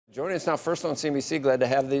Joining us now first on CNBC, glad to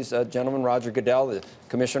have these gentlemen. Roger Goodell, the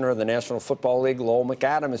commissioner of the National Football League. Lowell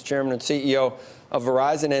McAdam is chairman and CEO of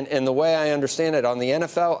Verizon. And the way I understand it, on the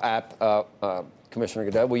NFL app, Commissioner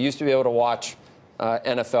Goodell, we used to be able to watch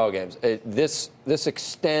NFL games. This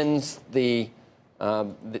extends the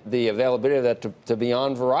availability of that to be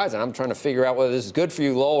on Verizon. I'm trying to figure out whether this is good for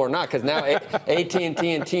you, Lowell, or not, because now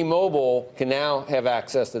AT&T and T-Mobile can now have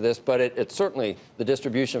access to this. But it's certainly, the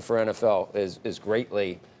distribution for NFL is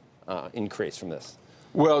greatly increase from this.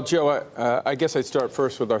 Well, Joe, I guess I'd start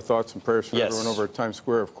first with our thoughts and prayers for Yes. everyone over at Times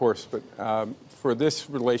Square, of course. But for this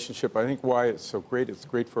relationship, I think why it's so great, it's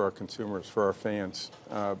great for our consumers, for our fans,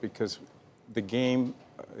 because the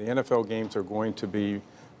NFL games are going to be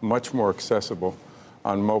much more accessible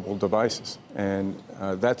on mobile devices. And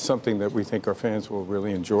that's something that we think our fans will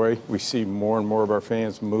really enjoy. We see more and more of our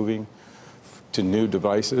fans moving to new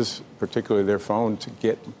devices, particularly their phone, to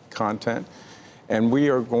get content. And we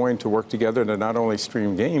are going to work together to not only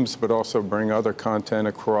stream games, but also bring other content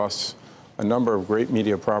across a number of great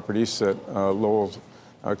media properties that Lowell's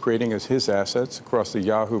creating as his assets across the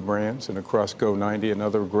Yahoo brands and across Go90 and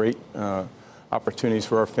other great opportunities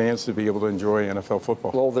for our fans to be able to enjoy NFL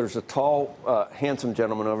football. Well, there's a tall, handsome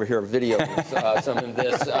gentleman over here videoing some of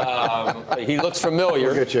this. He looks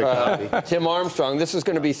familiar. We'll get you a copy. Tim Armstrong. This is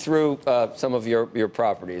going to be through some of your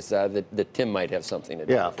properties that Tim might have something to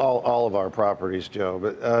do. Yeah, all of our properties, Joe.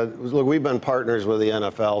 But look, we've been partners with the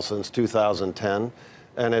NFL since 2010.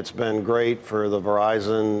 And it's been great for the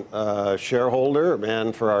Verizon shareholder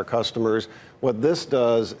and for our customers. What this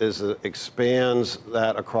does is it expands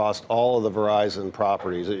that across all of the Verizon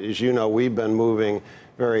properties. As you know, we've been moving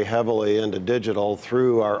very heavily into digital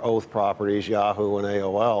through our Oath properties, Yahoo and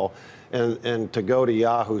AOL. And to go to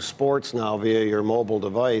Yahoo Sports now via your mobile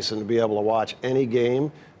device and to be able to watch any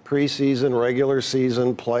game, preseason, regular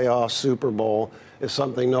season, playoff, Super Bowl, is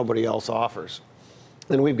something nobody else offers.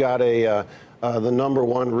 And we've got the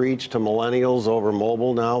 #1 reach to millennials over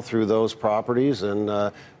mobile now through those properties,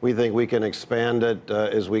 and we think we can expand it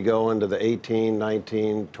as we go into the 18,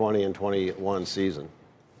 19, 20, and 21 season.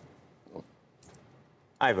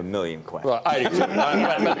 I have a million questions. Well, I do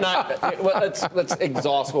too. Let's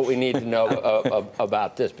exhaust what we need to know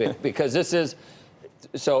about this, because this is.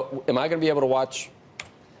 So, am I going to be able to watch?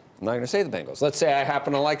 I'm not going to say the Bengals. Let's say I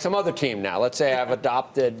happen to like some other team now. Let's say I've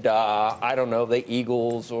adopted, I don't know, the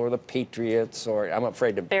Eagles or the Patriots, or I'm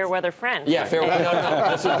afraid to. Fair weather friend. Yeah, fair weather.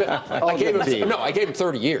 No. I gave him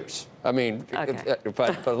 30 years. I mean, okay.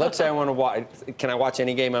 but let's say I want to watch. Can I watch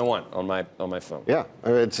any game I want on my phone? Yeah,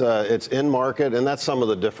 it's in market, and that's some of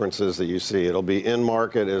the differences that you see. It'll be in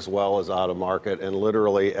market as well as out of market, and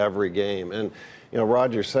literally every game. And you know,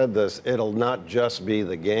 Roger said this, it'll not just be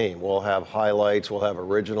the game. We'll have highlights, we'll have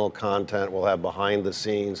original content, we'll have behind the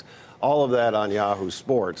scenes, all of that on Yahoo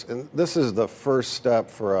Sports. And this is the first step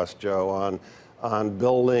for us, Joe, on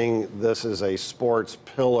building this as a sports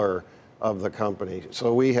pillar of the company.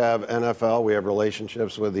 So we have NFL, we have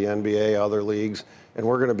relationships with the NBA, other leagues, and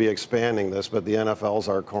we're going to be expanding this, but the NFL's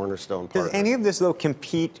our cornerstone partner. Does any of this, though,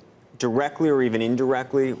 compete directly or even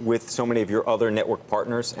indirectly with so many of your other network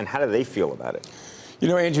partners, and how do they feel about it? You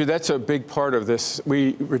know, Andrew, that's a big part of this.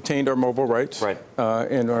 We retained our mobile rights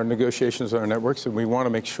in our negotiations on our networks, and we want to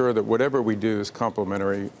make sure that whatever we do is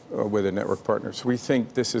complementary with the network partners. We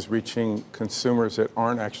think this is reaching consumers that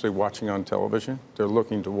aren't actually watching on television. They're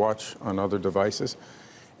looking to watch on other devices,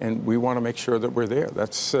 and we want to make sure that we're there.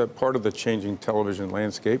 That's part of the changing television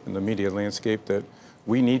landscape and the media landscape, that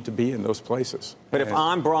we need to be in those places. But if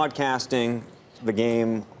I'm broadcasting the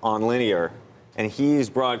game on linear and he's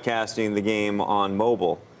broadcasting the game on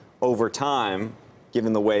mobile, over time,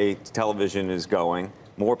 given the way television is going,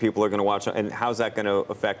 more people are going to watch. And how's that going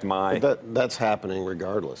to affect my... That's happening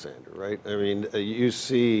regardless, Andrew, right? I mean, you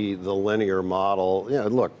see the linear model. Yeah,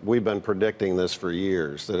 look, we've been predicting this for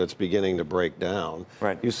years, that it's beginning to break down.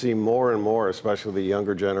 Right. You see more and more, especially the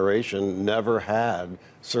younger generation, never had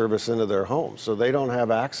service into their homes. So they don't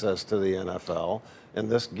have access to the NFL, and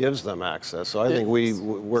this gives them access. So I think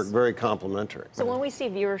we're very complementary. So when we see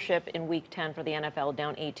viewership in Week 10 for the NFL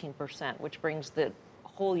down 18%, which brings the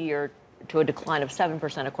whole year to a decline of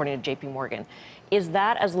 7%, according to J.P. Morgan. Is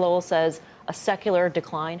that, as Lowell says, a secular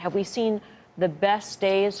decline? Have we seen the best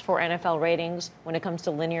days for NFL ratings when it comes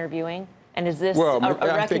to linear viewing? And is this a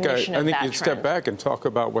recognition of that trend? I think you'd step back and talk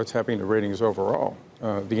about what's happening to ratings overall.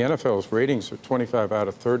 The NFL's ratings are 25 out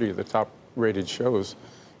of 30 of the top-rated shows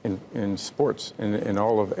in sports, in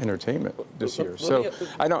all of entertainment this year. So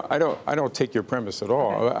I don't take your premise at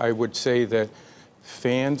all. I would say that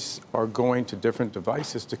fans are going to different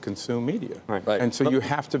devices to consume media. Right. Right. And so you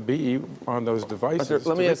have to be on those devices.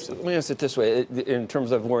 Let me ask it this way, in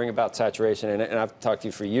terms of worrying about saturation, and I've talked to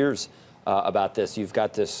you for years about this. You've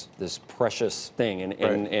got this precious thing,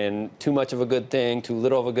 and too much of a good thing, too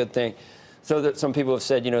little of a good thing. So that some people have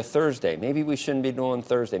said, Thursday, maybe we shouldn't be doing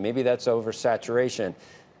Thursday. Maybe that's oversaturation.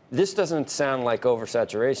 This doesn't sound like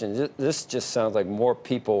oversaturation. This just sounds like more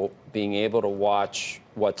people being able to watch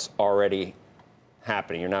what's already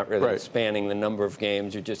happening. You're not really expanding the number of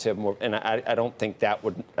games. You just have more. And I don't think that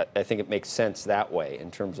would. I think it makes sense that way in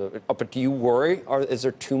terms of. But do you worry? Is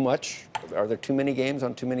there too much? Are there too many games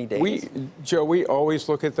on too many days? Joe, we always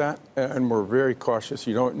look at that, and we're very cautious.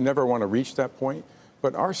 You never want to reach that point.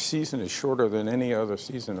 But our season is shorter than any other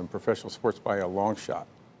season in professional sports by a long shot.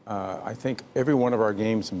 I think every one of our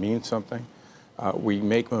games means something. We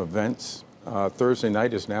make them events. Thursday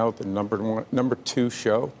night is now the number 2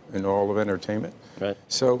 show in all of entertainment. Right.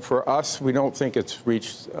 So for us, we don't think it's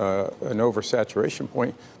reached an oversaturation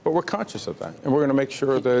point, but we're conscious of that. And we're going to make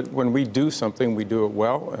sure that when we do something, we do it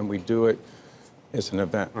well and we do it as an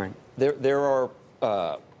event. Right. There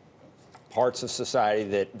are parts of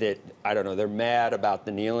society that, I don't know, they're mad about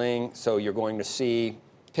the kneeling, so you're going to see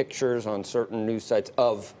pictures on certain news sites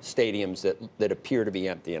of stadiums that appear to be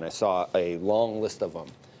empty, and I saw a long list of them.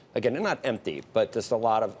 Again, they're not empty, but just a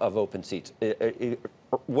lot of open seats.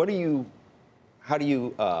 How do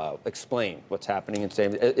you explain what's happening in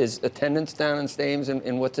stadiums? Is attendance down in stadiums,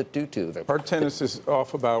 and what's it due to? Our attendance is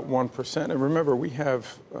off about 1%. And remember, we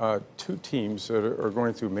have 2 teams that are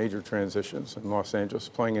going through major transitions in Los Angeles,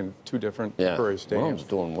 playing in 2 different temporary stadiums.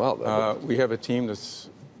 Well, doing well, though. We have a team that's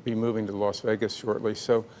be moving to Las Vegas shortly.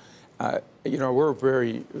 So, we're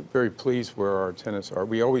very, very pleased where our attendance are.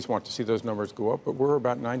 We always want to see those numbers go up, but we're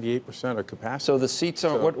about 98% of capacity. So the seats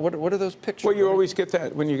are, what are those pictures? Well, you always get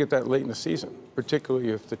that when you get that late in the season, particularly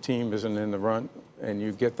if the team isn't in the run and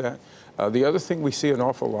you get that. The other thing we see an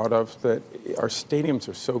awful lot of, that our stadiums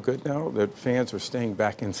are so good now that fans are staying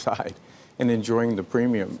back inside and enjoying the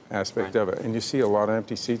premium aspect of it. And you see a lot of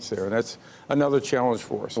empty seats there, and that's another challenge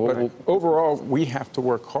for us. But overall, we have to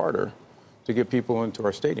work harder to get people into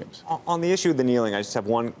our stadiums. On the issue of the kneeling, I just have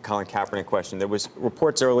one Colin Kaepernick question. There was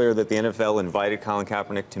reports earlier that the NFL invited Colin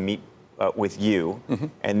Kaepernick to meet with you,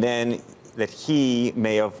 and then that he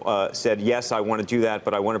may have said, yes, I want to do that,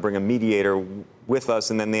 but I want to bring a mediator with us,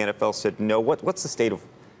 and then the NFL said no. What's the state of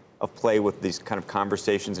play with these kind of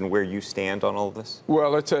conversations and where you stand on all of this?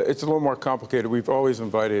 Well, it's a little more complicated. We've always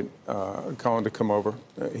invited Colin to come over.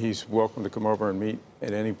 He's welcome to come over and meet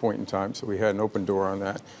at any point in time, so we had an open door on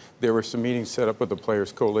that. There were some meetings set up with the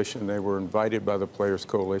Players Coalition. They were invited by the Players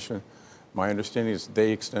Coalition. My understanding is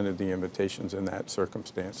they extended the invitations in that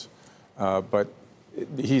circumstance. But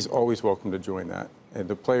he's always welcome to join that. And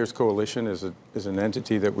the Players Coalition is an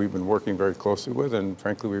entity that we've been working very closely with, and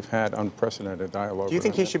frankly, we've had unprecedented dialogue. Do you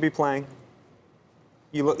think he should be playing?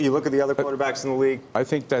 You look at the other quarterbacks in the league. I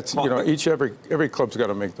think that's every club's got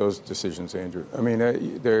to make those decisions, Andrew. I mean,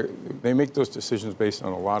 they make those decisions based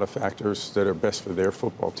on a lot of factors that are best for their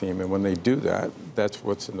football team, and when they do that, that's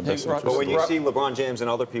what's in the best interest. But when you see LeBron James and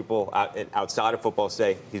other people outside of football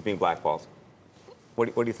say he's being blackballed,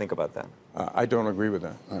 what do you think about that? I don't agree with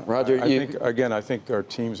that. Roger, I think our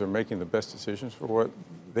teams are making the best decisions for what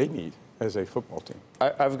they need as a football team.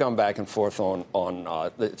 I've gone back and forth on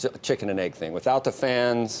the chicken and egg thing. Without the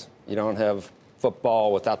fans, you don't have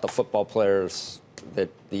football. Without the football players, there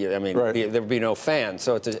would be no fans.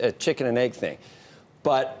 So it's a chicken and egg thing.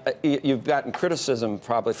 But you've gotten criticism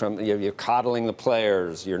probably from you're coddling the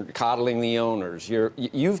players, you're coddling the owners.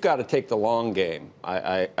 You've got to take the long game.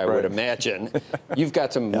 I would imagine. You've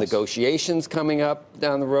got some negotiations coming up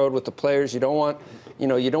down the road with the players. You don't want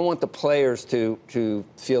the players to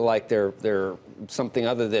feel like they're something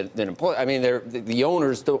other than employees. I mean, the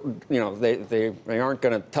owners don't. They aren't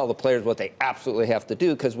going to tell the players what they absolutely have to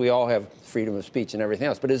do, because we all have freedom of speech and everything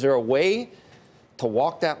else. But is there a way to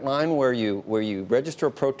walk that line where you register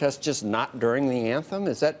a protest just not during the anthem?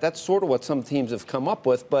 That's sort of what some teams have come up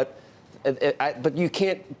with, but you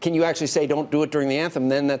can't. Can you actually say don't do it during the anthem?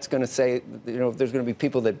 Then that's going to say there's going to be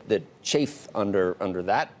people that chafe under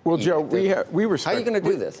that. Well, Joe, we respect. How are you going to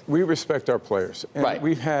do this? We respect our players, and right.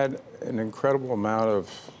 We've had an incredible amount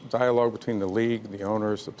of dialogue between the league, the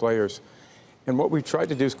owners, the players, and what we've tried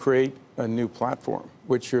to do is create a new platform,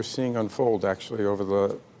 which you're seeing unfold actually over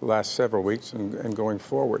the last several weeks and going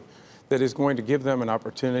forward, that is going to give them an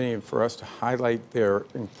opportunity and for us to highlight their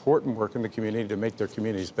important work in the community to make their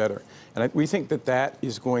communities better. And we think that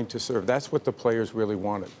is going to serve. That's what the players really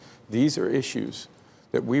wanted. These are issues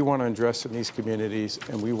that we want to address in these communities,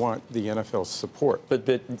 and we want the NFL's support. But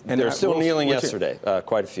they're still kneeling yesterday,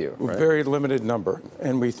 quite a few, right? Very limited number,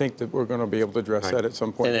 and we think that we're going to be able to address that at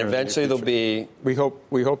some point. And eventually there'll be... We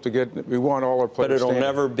hope to get... We want all our players But it'll standing.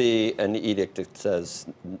 never be an edict that says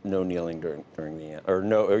no kneeling during the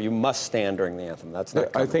anthem, or you must stand during the anthem. That's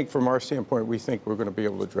not coming. I think from our standpoint, we think we're going to be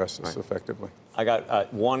able to address this effectively. I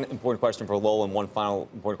got one important question for Lowell and one final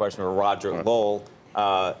important question for Roger. Lowell,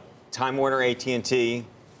 Time Warner, AT&T,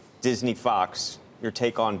 Disney, Fox. Your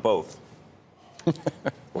take on both?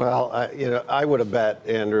 Well, I would have bet,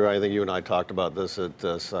 Andrew, I think you and I talked about this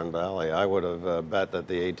at Sun Valley. I would have bet that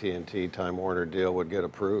the AT&T Time Warner deal would get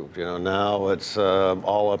approved. Now it's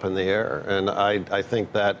all up in the air. And I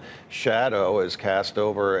think that shadow is cast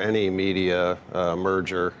over any media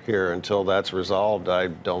merger here until that's resolved. I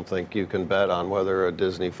don't think you can bet on whether a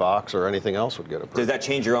Disney, Fox, or anything else would get approved. Does that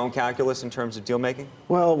change your own calculus in terms of deal making?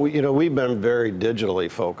 Well, we've been very digitally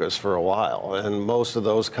focused for a while, and most of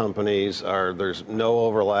those companies there's no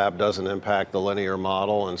overlap, doesn't impact the linear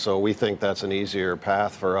model, and so we think that's an easier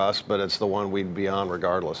path for us, but it's the one we'd be on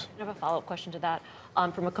regardless. I have a follow-up question to that.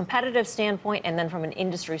 From a competitive standpoint and then from an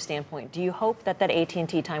industry standpoint, do you hope that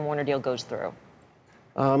AT&T Time Warner deal goes through?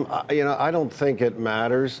 I don't think it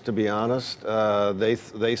matters, to be honest.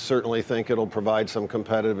 They certainly think it'll provide some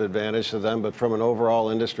competitive advantage to them, but from an overall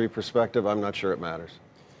industry perspective, I'm not sure it matters.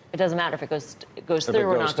 It doesn't matter if it goes through or not goes through?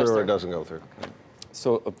 If it goes through or it doesn't go through.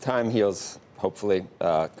 So time heals, hopefully,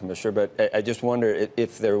 Commissioner, but I just wonder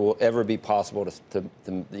if there will ever be possible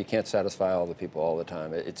you can't satisfy all the people all the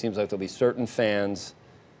time. It seems like there'll be certain fans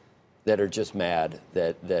that are just mad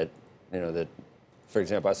that for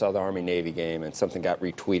example, I saw the Army-Navy game and something got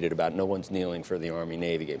retweeted about no one's kneeling for the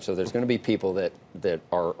Army-Navy game. So there's going to be people that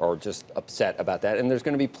are just upset about that. And there's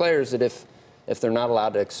going to be players that if they're not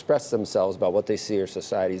allowed to express themselves about what they see are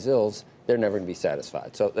society's ills, they're never going to be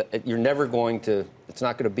satisfied. So you're never going to, it's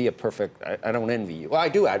not going to be a perfect, I don't envy you. Well, I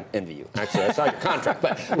do envy you, actually. I saw your contract.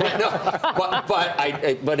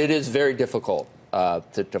 But it is very difficult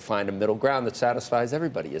to find a middle ground that satisfies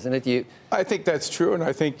everybody, isn't it? I think that's true, and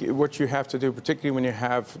I think what you have to do, particularly when you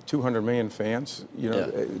have 200 million fans,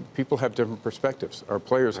 people have different perspectives. Our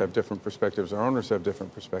players have different perspectives. Our owners have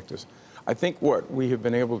different perspectives. I think what we have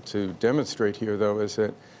been able to demonstrate here, though, is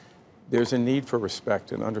that there's a need for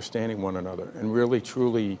respect and understanding one another and really,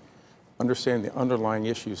 truly understand the underlying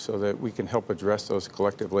issues so that we can help address those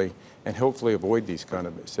collectively and hopefully avoid these kind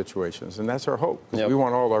of situations. And that's our hope. Yep. We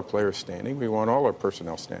want all our players standing. We want all our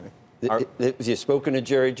personnel standing. Have you spoken to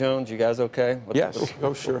Jerry Jones? You guys okay? Yes.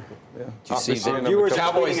 Oh, sure. Yeah. Did you see the viewers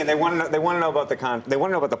Cowboys? And they want to know about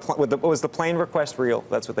was the plane request real?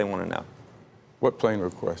 That's what they want to know. What plane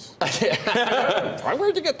request?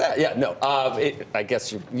 Where'd you get that? Yeah, no. I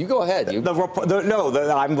guess you go ahead.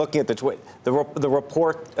 I'm looking at the tweet. The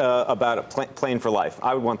report about a plane for life.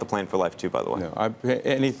 I would want the plane for life too, by the way. No,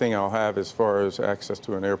 anything I'll have as far as access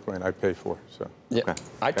to an airplane, I pay for. So. Yeah, okay.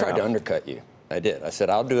 I tried to undercut you. I did. I said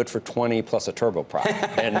I'll do it for 20 plus a turboprop,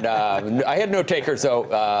 and I had no takers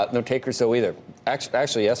though. No takers though either.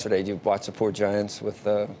 Actually, yesterday, you watched the poor Giants with.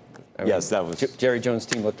 Yes, that was Jerry Jones'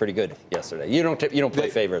 team looked pretty good yesterday. You don't play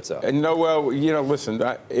favorites though. No, well, listen,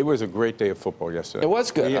 it was a great day of football yesterday. It was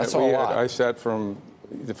good. I saw a lot. I sat from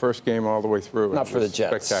the first game all the way through. Not for the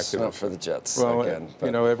Jets. Spectacular. Not for the Jets. Well, again,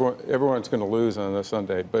 everyone's going to lose on a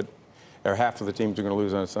Sunday, or half of the teams are going to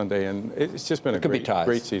lose on a Sunday, and it's just been a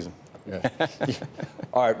great season. Yeah.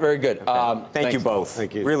 All right, very good. Thank you both.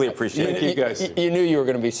 Thank you. Really appreciate it. Thank you guys. You knew you were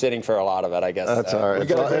going to be sitting for a lot of it, I guess. That's all right.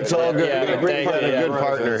 It's all good. Yeah, We're a good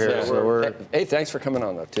partner here. So hey, thanks for coming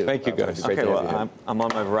on, though, too. Thank you, guys. Okay, well, I'm on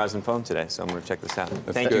my Verizon phone today, so I'm going to check this out.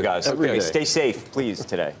 Thank you, guys. Okay. Stay safe, please,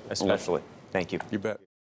 today, especially. Thank you. You bet.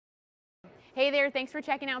 Hey there, thanks for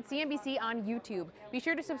checking out CNBC on YouTube. Be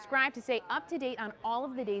sure to subscribe to stay up to date on all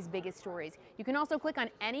of the day's biggest stories. You can also click on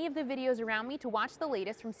any of the videos around me to watch the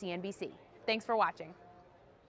latest from CNBC. Thanks for watching.